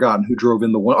already forgotten who drove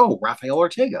in the one. Oh, Rafael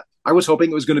Ortega. I was hoping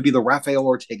it was going to be the Rafael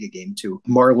Ortega game too.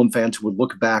 Marlin fans who would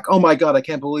look back, oh my God, I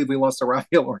can't believe we lost the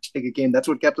Rafael Ortega game. That's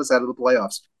what kept us out of the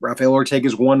playoffs. Rafael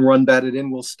Ortega's one run batted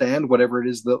in will stand. Whatever it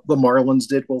is the Marlins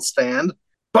did will stand.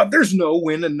 But there's no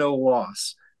win and no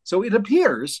loss. So it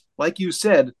appears, like you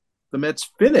said, the Mets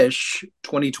finish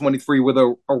 2023 with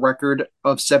a record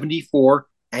of 74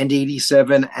 and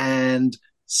 87 and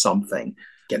something.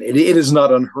 Again, it is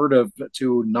not unheard of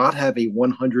to not have a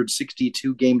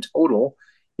 162 game total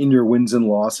in your wins and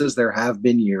losses. There have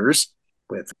been years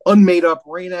with unmade up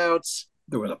rainouts.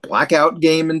 There was a blackout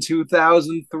game in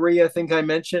 2003, I think I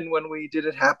mentioned, when we did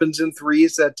It Happens in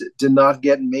Threes, that did not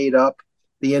get made up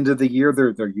the end of the year.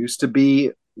 There used to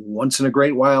be once in a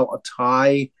great while a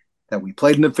tie that we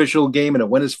played an official game and it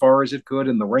went as far as it could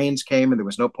and the rains came and there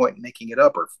was no point in making it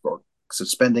up or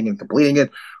suspending and completing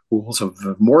it. Rules have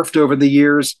morphed over the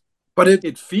years, but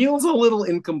it feels a little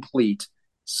incomplete.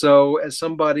 So as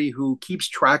somebody who keeps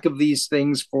track of these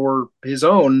things for his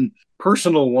own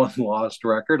personal one-loss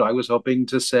record, I was hoping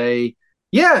to say,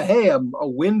 yeah, hey, a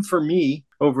win for me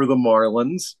over the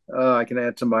Marlins. I can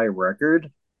add to my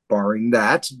record. Barring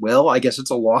that, well, I guess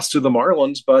it's a loss to the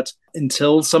Marlins, but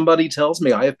until somebody tells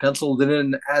me, I have penciled it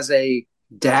in as a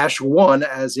 -1,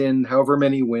 as in however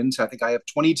many wins. I think I have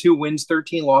 22 wins,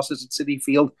 13 losses at Citi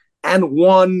Field, and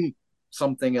one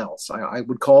something else. I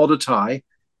would call it a tie,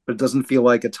 but it doesn't feel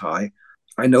like a tie.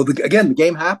 I know, the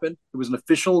game happened. It was an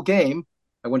official game.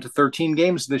 I went to 13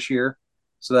 games this year,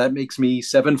 so that makes me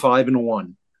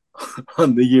 7-5-1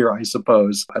 on the year, I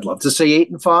suppose. I'd love to say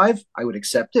 8-5. I would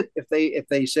accept it if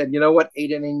they said, you know what,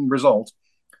 8 inning result.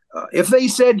 If they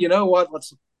said, you know what,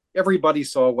 everybody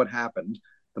saw what happened.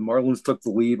 The Marlins took the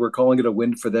lead. We're calling it a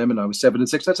win for them, and I was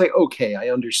 7-6. I'd say, okay, I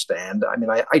understand. I mean,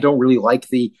 I don't really like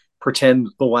the pretend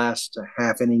the last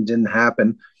half inning didn't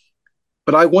happen,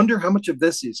 but I wonder how much of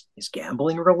this is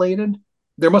gambling related.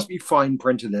 There must be fine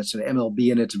print in this, and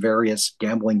MLB and its various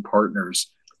gambling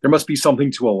partners. There must be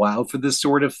something to allow for this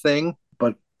sort of thing.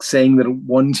 But saying that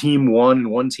one team won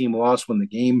and one team lost when the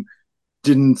game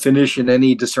didn't finish in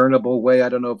any discernible way, I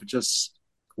don't know if it's just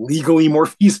legally more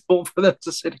feasible for them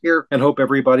to sit here and hope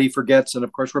everybody forgets. And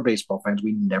of course, we're baseball fans.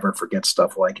 We never forget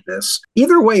stuff like this.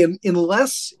 Either way,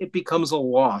 unless it becomes a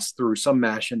loss through some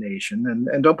machination,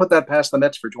 and don't put that past the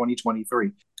Mets for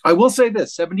 2023. I will say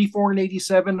this, 74 and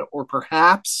 87, or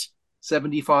perhaps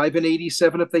 75 and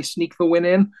 87 if they sneak the win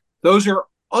in. Those are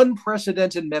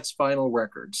unprecedented Mets final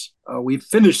records. We've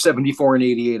finished 74 and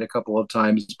 88 a couple of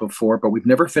times before, but we've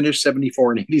never finished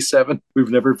 74 and 87. We've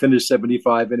never finished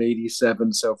 75 and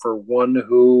 87. So for one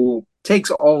who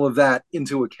takes all of that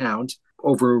into account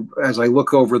as I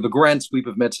look over the grand sweep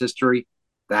of Mets history,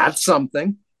 that's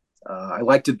something. I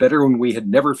liked it better when we had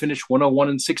never finished 101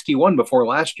 and 61 before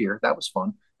last year. That was fun.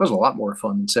 It was a lot more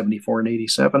fun than 74 and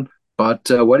 87. But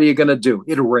what are you going to do?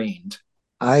 It rained.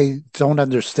 I don't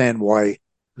understand why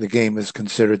the game is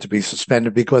considered to be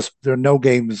suspended, because there are no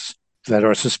games that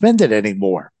are suspended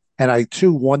anymore. And I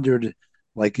too wondered,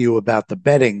 like you, about the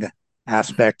betting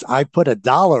aspect. I put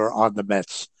 $1 on the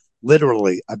Mets,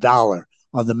 literally $1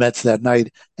 on the Mets that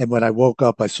night. And when I woke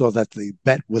up, I saw that the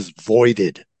bet was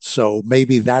voided. So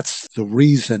maybe that's the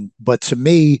reason. But to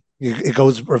me, it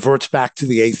reverts back to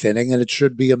the 8th inning, and it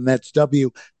should be a Mets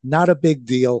W. Not a big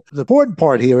deal. The important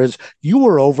part here is you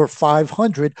were over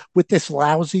 500 with this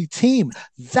lousy team.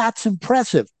 That's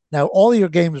impressive. Now, all your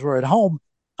games were at home.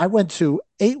 I went to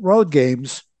 8 road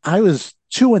games. I was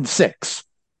 2-6.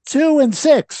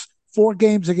 2-6. 4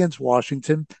 games against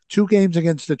Washington, 2 games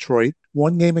against Detroit,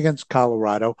 1 game against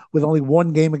Colorado, with only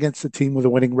 1 game against the team with a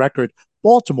winning record,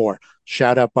 Baltimore.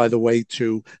 Shout out, by the way,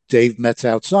 to Dave Mets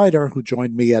Outsider, who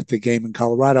joined me at the game in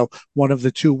Colorado, one of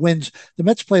the 2 wins. The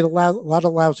Mets played a lot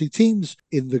of lousy teams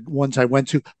in the ones I went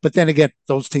to, but then again,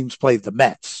 those teams played the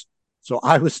Mets. So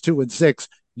I was 2-6.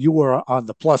 You were on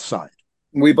the plus side.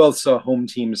 We both saw home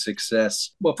team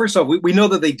success. Well, first off, we know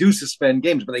that they do suspend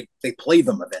games, but they play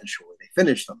them eventually. They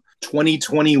finish them.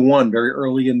 2021, very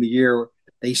early in the year,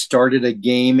 they started a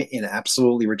game in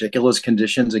absolutely ridiculous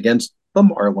conditions against the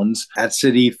Marlins at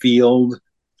Citi Field.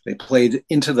 They played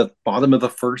into the bottom of the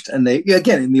first, and they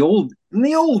again in the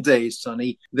old days,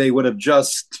 Sonny, they would have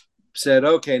just said,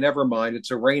 "Okay, never mind,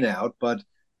 it's a rain out." But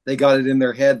they got it in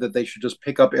their head that they should just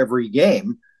pick up every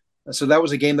game. So that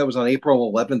was a game that was on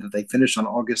April 11th that they finished on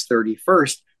August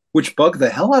 31st, which bugged the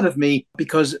hell out of me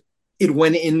because it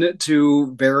went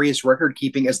into various record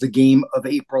keeping as the game of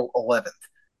April 11th.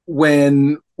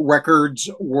 When records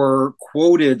were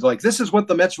quoted, like this is what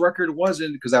the Mets record was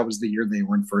in, because that was the year they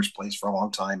were in first place for a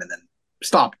long time and then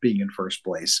stopped being in first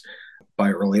place by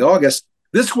early August.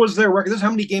 This was their record. This is how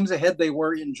many games ahead they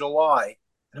were in July.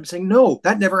 And I'm saying, no,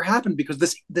 that never happened because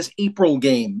this April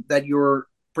game that you're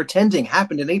pretending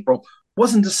happened in April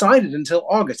wasn't decided until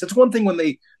August. It's one thing when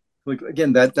they, like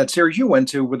again, that series you went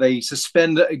to where they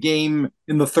suspend a game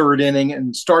in the third inning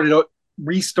and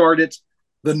restart it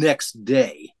the next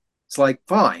day. It's like,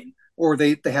 fine. Or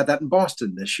they had that in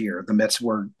Boston this year. The Mets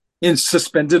were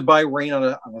suspended by rain on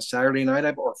a Saturday night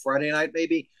or Friday night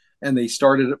maybe, and they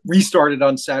restarted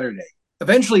on Saturday.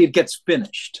 Eventually it gets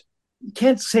finished. You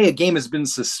can't say a game has been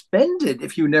suspended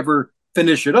if you never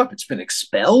finish it up. It's been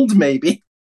expelled maybe.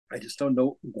 I just don't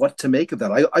know what to make of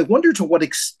that. I wonder to what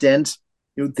extent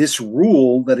this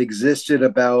rule that existed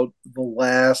about the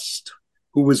last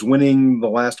who was winning the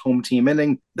last home team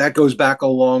inning, that goes back a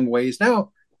long ways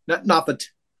now. Not that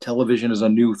television is a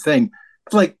new thing.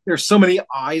 It's like there's so many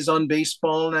eyes on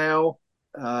baseball now,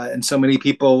 and so many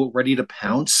people ready to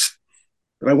pounce.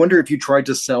 But I wonder if you tried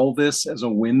to sell this as a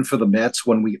win for the Mets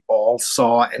when we all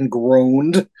saw and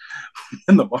groaned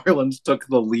when the Marlins took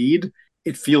the lead.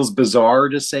 It feels bizarre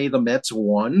to say the Mets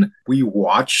won. We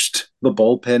watched the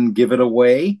bullpen give it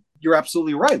away. You're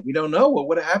absolutely right. We don't know what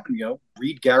would have happened.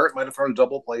 Reed Garrett might have thrown a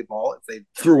double play ball. If they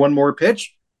threw one more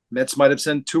pitch, Mets might have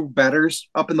sent two batters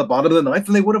up in the bottom of the ninth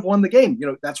and they would have won the game.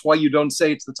 That's why you don't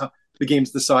say it's the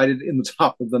game's decided in the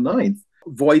top of the ninth.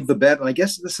 Void the bet. And I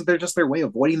guess they're just their way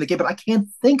of voiding the game. But I can't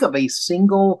think of a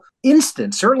single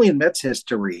instance, certainly in Mets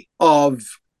history, of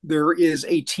there is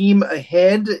a team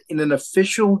ahead in an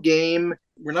official game.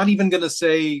 We're not even going to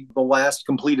say the last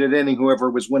completed inning,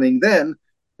 whoever was winning then.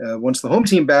 Once the home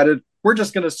team batted, we're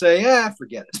just going to say,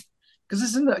 forget it. Because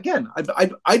this isn't, again,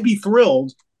 I'd be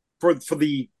thrilled for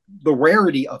the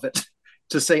rarity of it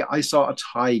to say I saw a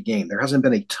tie game. There hasn't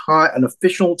been an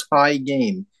official tie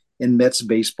game in Mets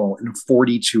baseball in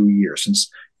 42 years, since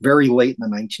very late in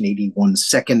the 1981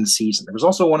 second season. There was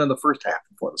also one in the first half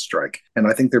before the strike. And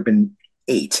I think there have been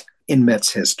 8 in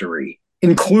Mets history,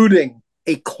 including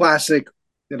a classic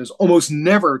that is almost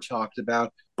never talked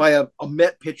about by a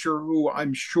Met pitcher who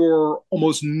I'm sure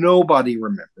almost nobody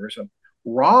remembers.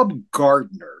 Rob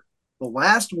Gardner, the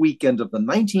last weekend of the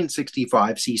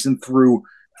 1965 season, threw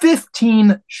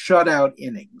 15 shutout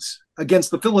innings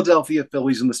against the Philadelphia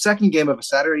Phillies in the second game of a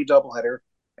Saturday doubleheader,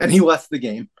 and he left the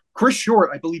game. Chris Short,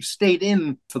 I believe, stayed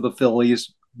in for the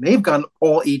Phillies. May have gone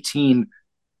all 18,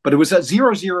 but it was a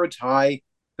 0-0 tie.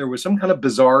 There was some kind of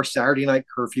bizarre Saturday night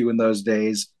curfew in those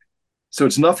days. So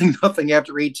it's nothing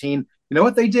after 18. You know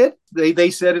what they did?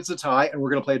 They said it's a tie, and we're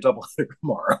going to play a doubleheader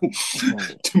tomorrow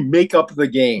to make up the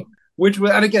game.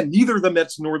 And again, neither the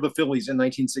Mets nor the Phillies in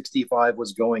 1965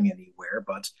 was going anywhere,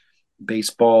 but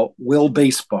baseball,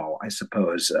 I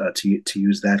suppose, to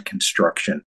use that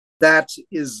construction. That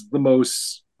is the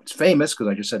most famous, because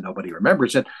I just said nobody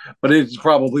remembers it, but it's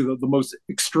probably the most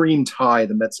extreme tie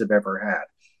the Mets have ever had.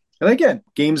 And again,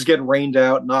 games get rained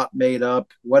out, not made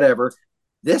up, whatever.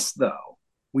 This, though,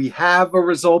 we have a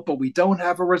result, but we don't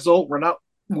have a result. We're not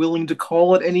willing to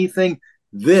call it anything.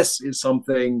 This is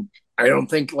something I don't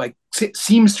think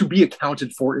seems to be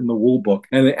accounted for in the rule book.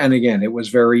 And again, it was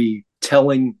very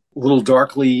telling, a little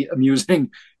darkly amusing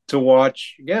to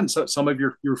watch. Again, so some of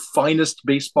your finest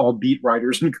baseball beat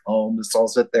writers and columnists all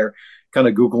sit there kind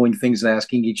of Googling things and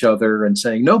asking each other and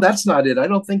saying, no, that's not it. I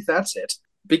don't think that's it,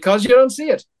 because you don't see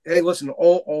it. Hey, listen,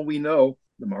 all we know,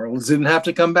 the Marlins didn't have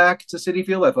to come back to Citi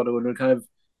Field. I thought it would have been kind of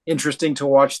interesting to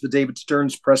watch the David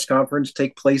Stearns press conference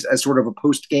take place as sort of a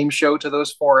post-game show to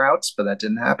those 4 outs, but that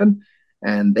didn't happen.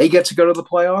 And they get to go to the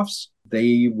playoffs.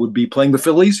 They would be playing the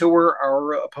Phillies, who were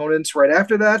our opponents right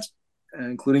after that,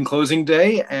 including closing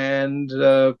day. And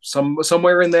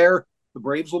somewhere in there, the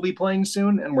Braves will be playing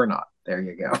soon, and we're not. There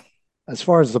you go. As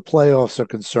far as the playoffs are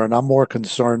concerned, I'm more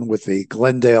concerned with the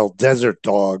Glendale Desert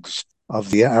Dogs of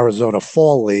the Arizona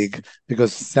Fall League,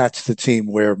 because that's the team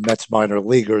where Mets minor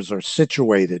leaguers are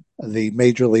situated. The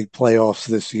Major League playoffs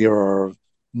this year are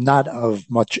not of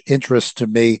much interest to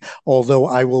me, although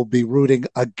I will be rooting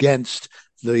against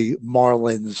the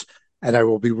Marlins, and I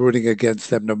will be rooting against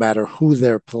them no matter who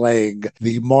they're playing.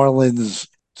 The Marlins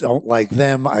don't like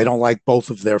them. I don't like both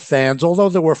of their fans, although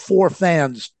there were 4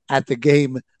 fans at the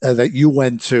game that you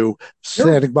went to Sure.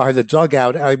 standing by the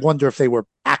dugout. I wonder if they were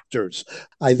actors.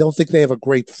 I don't think they have a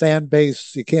great fan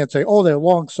base. You can't say, oh, they're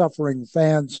long suffering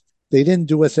fans. They didn't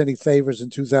do us any favors in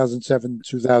 2007,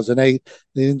 2008.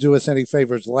 They didn't do us any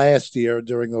favors last year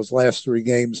during those last 3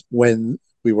 games when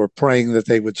we were praying that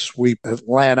they would sweep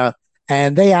Atlanta.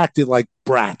 And they acted like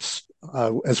brats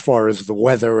as far as the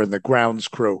weather and the grounds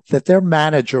crew, that their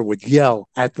manager would yell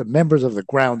at the members of the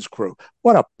grounds crew.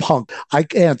 What a punk. I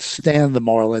can't stand the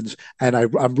Marlins, and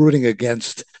I'm rooting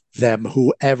against them,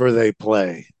 whoever they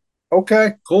play.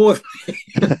 Okay, cool.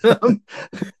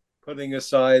 Putting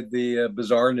aside the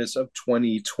bizarreness of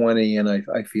 2020, and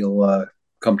I feel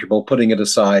comfortable putting it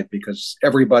aside because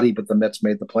everybody but the Mets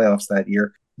made the playoffs that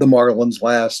year. The Marlins'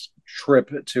 last trip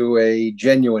to a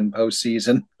genuine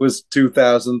postseason was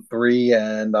 2003,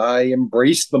 and I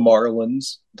embraced the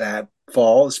Marlins that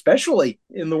fall, especially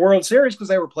in the World Series because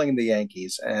they were playing the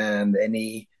Yankees. And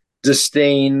any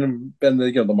disdain, and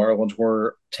the Marlins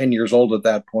were 10 years old at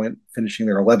that point, finishing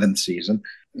their 11th season,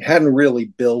 hadn't really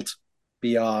built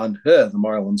beyond the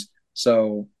Marlins.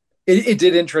 So it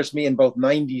did interest me in both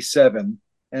 97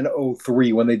 and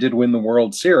 03 when they did win the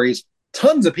World Series.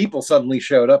 Tons of people suddenly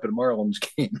showed up at Marlins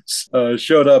games,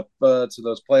 showed up to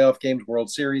those playoff games, World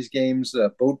Series games,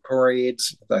 boat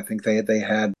parades. I think they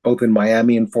had both in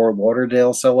Miami and Fort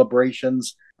Lauderdale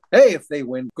celebrations. Hey, if they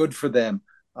win, good for them.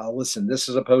 Listen, this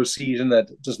is a postseason that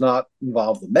does not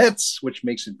involve the Mets, which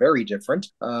makes it very different.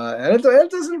 And it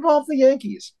doesn't involve the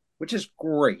Yankees, which is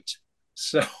great.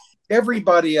 So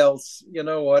everybody else, you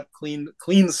know what?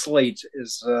 Clean slate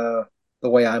is the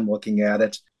way I'm looking at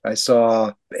it. I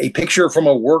saw a picture from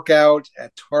a workout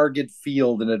at Target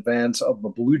Field in advance of the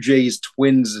Blue Jays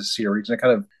Twins series, and it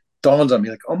kind of dawns on me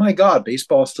like, oh my God,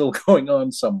 baseball's still going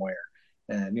on somewhere.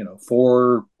 And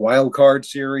 4 wild card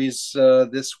series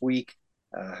this week,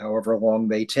 however long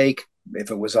they take.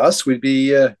 If it was us, we'd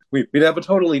have a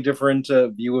totally different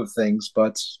view of things.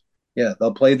 But yeah,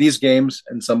 they'll play these games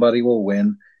and somebody will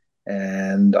win.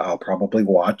 And I'll probably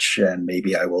watch, and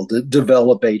maybe I will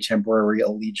develop a temporary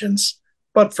allegiance.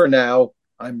 But for now,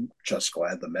 I'm just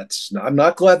glad the Mets. I'm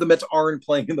not glad the Mets aren't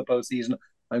playing in the postseason.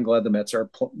 I'm glad the Mets are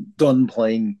done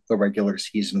playing the regular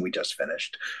season we just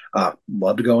finished.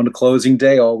 Loved going to closing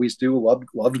day, always do.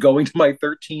 Loved going to my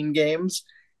 13 games,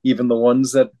 even the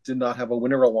ones that did not have a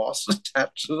win or a loss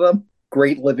attached to them.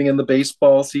 Great living in the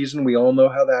baseball season. We all know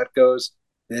how that goes.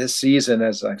 This season,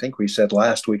 as I think we said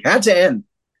last week, had to end.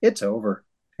 It's over.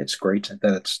 It's great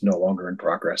that it's no longer in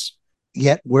progress.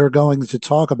 Yet we're going to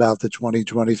talk about the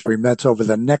 2023 Mets over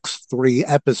the next 3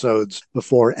 episodes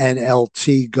before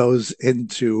NLT goes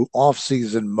into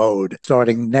off-season mode,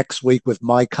 starting next week with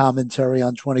my commentary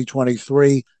on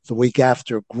 2023. The week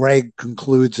after, Greg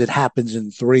concludes It Happens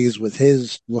in Threes with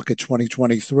his look at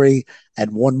 2023,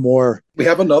 and one more. We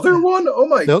have another one? Oh,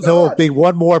 my God. There will be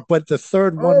one more, but the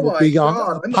third one will be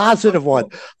on a positive one.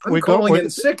 I'm calling in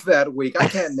sick that week. I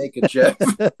can't make it, Jeff.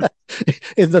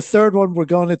 In the third one, we're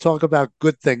going to talk about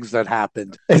good things that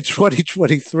happened in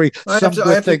 2023. I have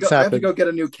to go get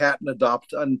a new cat and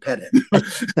adopt and pet him.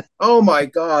 Oh, my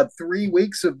God. 3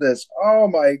 weeks of this. Oh,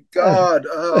 my God.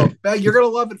 Oh, you're going to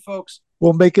love it, folks.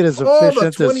 We'll make it as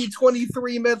efficient the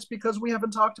 2023 Mets because we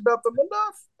haven't talked about them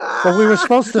enough. Well, we were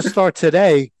supposed to start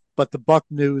today, but the Buck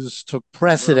news took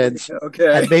precedence.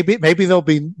 Okay. And maybe there'll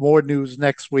be more news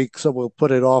next week, so we'll put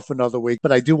it off another week.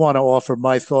 But I do want to offer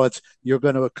my thoughts. You're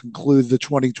going to conclude the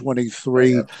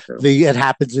 2023, It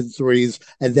Happens in Threes,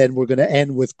 and then we're going to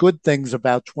end with good things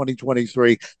about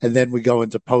 2023, and then we go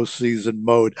into postseason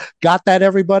mode. Got that,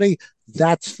 everybody?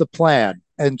 That's the plan.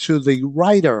 And to the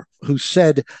writer who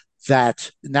said that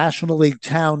National League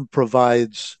Town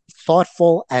provides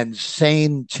thoughtful and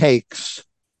sane takes,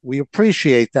 we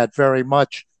appreciate that very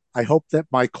much. I hope that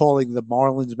my calling the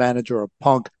Marlins manager a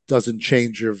punk doesn't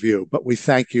change your view, but we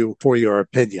thank you for your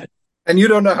opinion. And you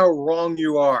don't know how wrong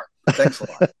you are. Thanks a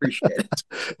lot. Appreciate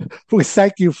it. We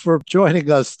thank you for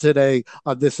joining us today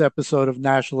on this episode of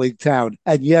National League Town.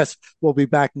 And yes, we'll be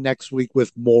back next week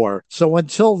with more. So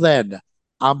until then,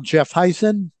 I'm Jeff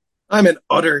Heisen. I'm in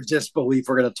utter disbelief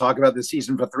we're going to talk about this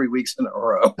season for 3 weeks in a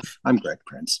row. I'm Greg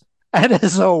Prince. And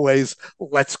as always,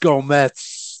 let's go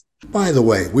Mets. By the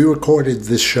way, we recorded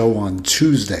this show on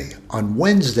Tuesday. On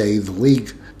Wednesday, the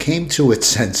league came to its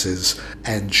senses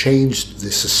and changed the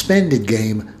suspended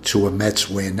game to a Mets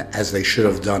win, as they should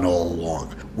have done all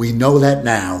along. We know that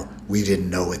now. We didn't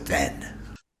know it then.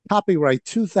 Copyright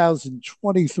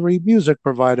 2023, music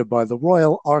provided by the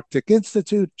Royal Arctic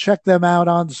Institute. Check them out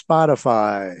on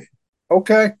Spotify.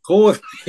 Okay, cool.